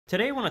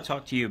Today I want to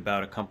talk to you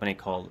about a company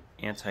called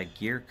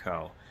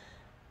Antigearco.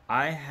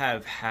 I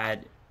have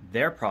had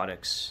their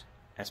products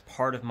as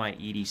part of my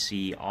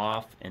EDC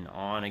off and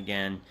on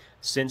again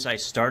since I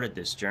started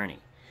this journey.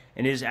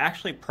 And it is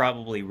actually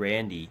probably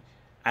Randy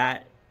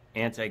at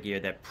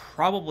Antigear that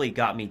probably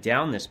got me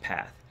down this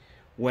path.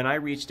 When I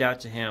reached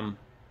out to him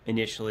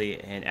initially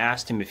and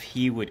asked him if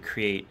he would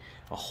create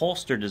a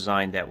holster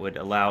design that would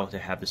allow to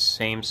have the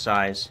same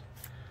size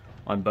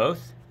on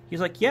both,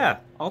 he's like, yeah,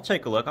 I'll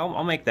take a look.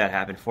 I'll make that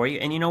happen for you.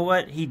 And you know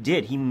what? He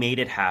did. He made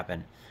it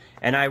happen.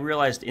 And I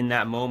realized in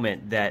that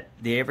moment that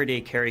the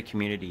everyday carry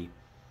community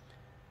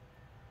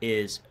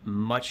is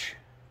much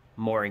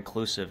more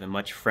inclusive and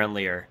much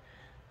friendlier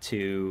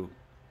to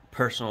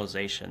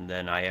personalization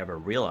than I ever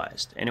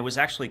realized. And it was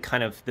actually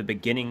kind of the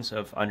beginnings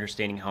of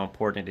understanding how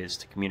important it is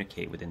to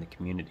communicate within the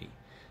community.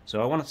 So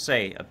I want to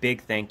say a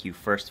big thank you,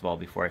 first of all,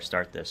 before I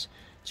start this,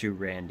 to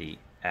Randy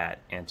at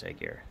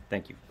Antigear.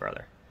 Thank you,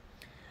 brother.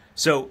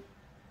 So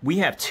we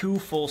have two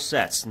full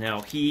sets.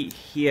 Now he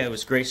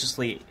was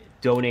graciously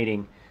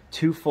donating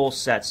two full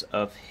sets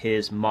of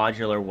his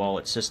modular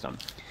wallet system.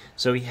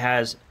 So he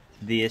has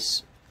the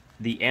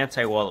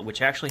anti-wallet,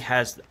 which actually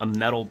has a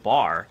metal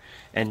bar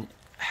and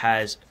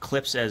has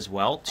clips as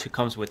well.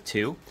 Comes with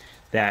two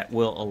that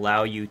will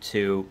allow you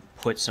to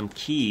put some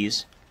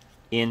keys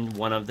in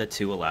one of the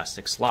two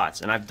elastic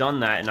slots. And I've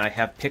done that, and I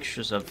have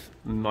pictures of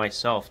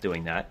myself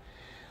doing that.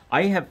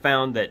 I have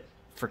found that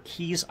for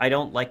keys, I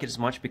don't like it as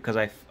much because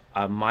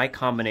my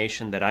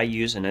combination that I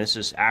use, and this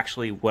is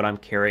actually what I'm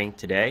carrying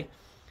today,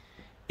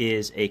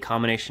 is a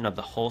combination of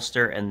the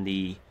holster and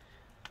the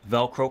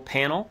Velcro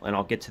panel, and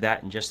I'll get to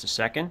that in just a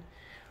second.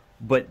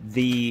 But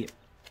the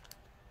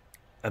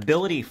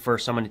ability for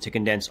someone to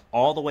condense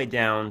all the way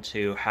down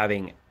to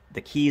having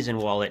the keys and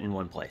wallet in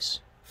one place,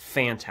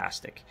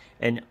 fantastic.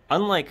 And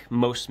unlike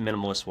most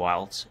minimalist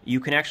wallets, you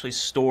can actually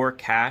store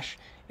cash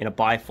in a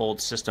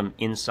bifold system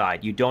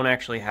inside. You don't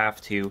actually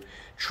have to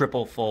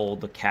triple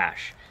fold the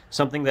cash.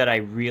 Something that I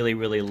really,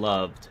 really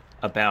loved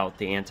about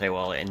the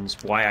anti-wallet, and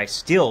it's why I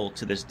still,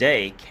 to this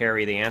day,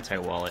 carry the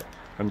anti-wallet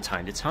from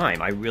time to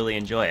time. I really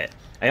enjoy it.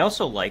 I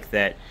also like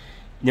that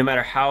no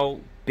matter how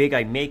big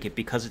I make it,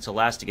 because it's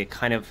elastic, it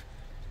kind of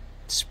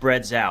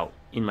spreads out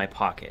in my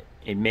pocket.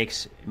 It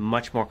makes it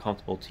much more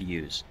comfortable to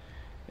use.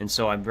 And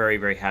so I'm very,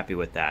 very happy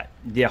with that.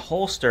 The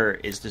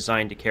holster is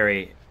designed to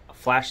carry a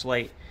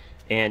flashlight,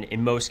 and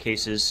in most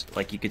cases,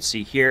 like you could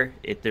see here,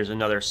 there's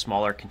another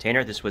smaller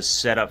container. This was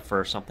set up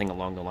for something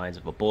along the lines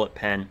of a bullet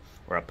pen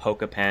or a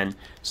poker pen,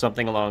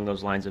 something along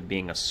those lines of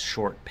being a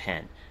short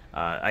pen.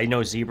 I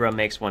know Zebra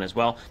makes one as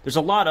well. There's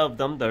a lot of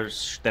them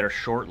that are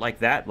short like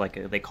that,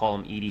 like they call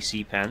them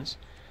EDC pens,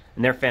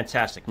 and they're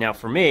fantastic. Now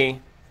for me,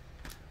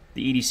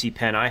 the EDC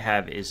pen I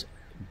have is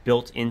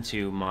built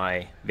into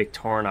my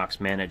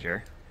Victorinox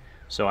Manager,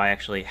 so I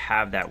actually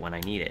have that when I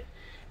need it.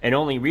 And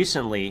only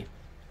recently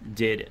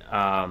did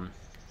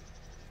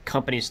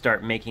companies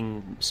start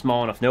making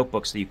small enough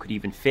notebooks that you could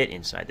even fit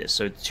inside this.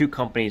 So two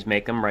companies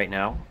make them right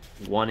now.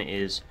 One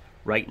is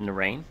Write in the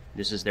Rain.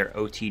 This is their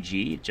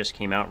OTG. It just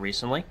came out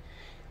recently.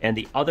 And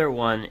the other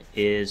one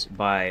is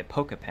by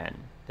PokePen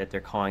that they're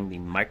calling the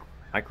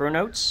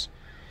Micronotes.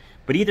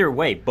 But either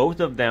way, both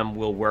of them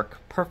will work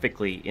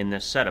perfectly in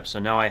this setup. So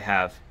now I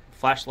have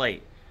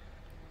flashlight,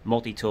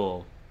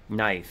 multi-tool,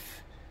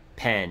 knife,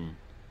 pen,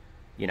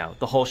 you know,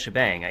 the whole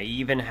shebang. I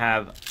even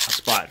have a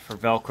spot for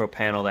Velcro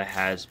panel that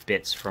has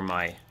bits for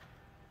my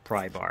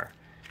pry bar.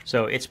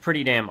 So it's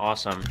pretty damn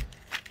awesome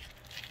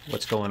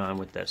what's going on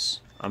with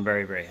this. I'm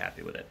very, very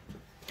happy with it.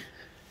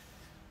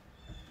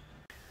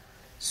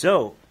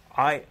 So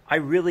I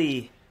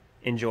really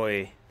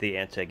enjoy the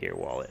Antigear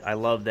wallet. I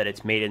love that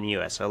it's made in the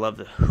US. I love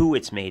who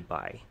it's made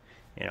by.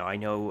 You know, I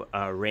know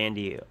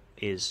Randy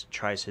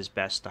tries his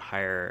best to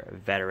hire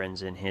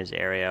veterans in his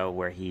area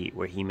where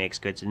he makes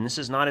goods, and this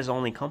is not his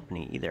only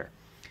company either.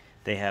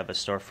 They have a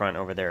storefront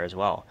over there as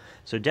well.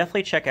 So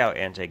definitely check out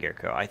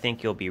Antigearco. I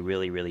think you'll be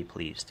really, really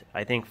pleased.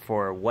 I think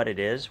for what it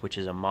is, which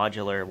is a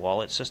modular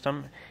wallet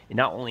system,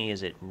 not only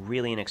is it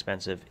really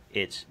inexpensive,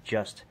 it's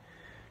just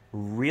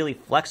really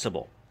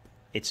flexible.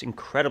 It's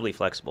incredibly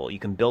flexible. You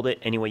can build it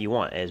any way you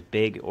want, as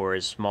big or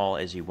as small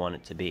as you want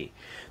it to be.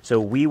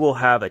 So we will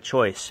have a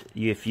choice.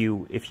 If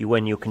you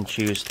win, you can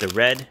choose the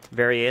red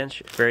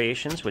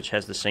variations, which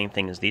has the same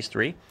thing as these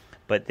three,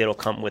 but it'll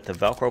come with the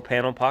Velcro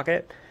panel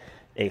pocket,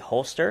 a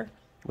holster,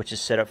 which is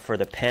set up for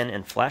the pen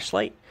and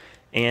flashlight,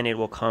 and it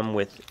will come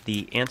with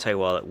the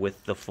anti-wallet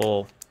with the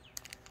full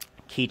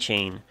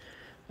keychain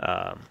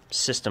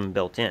system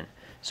built in.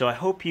 So I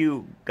hope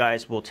you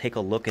guys will take a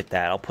look at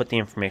that. I'll put the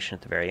information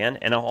at the very end,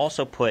 and I'll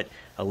also put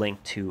a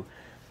link to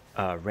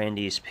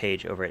Randy's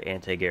page over at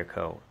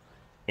Antigearco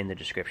in the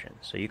description.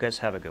 So you guys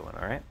have a good one,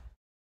 all right?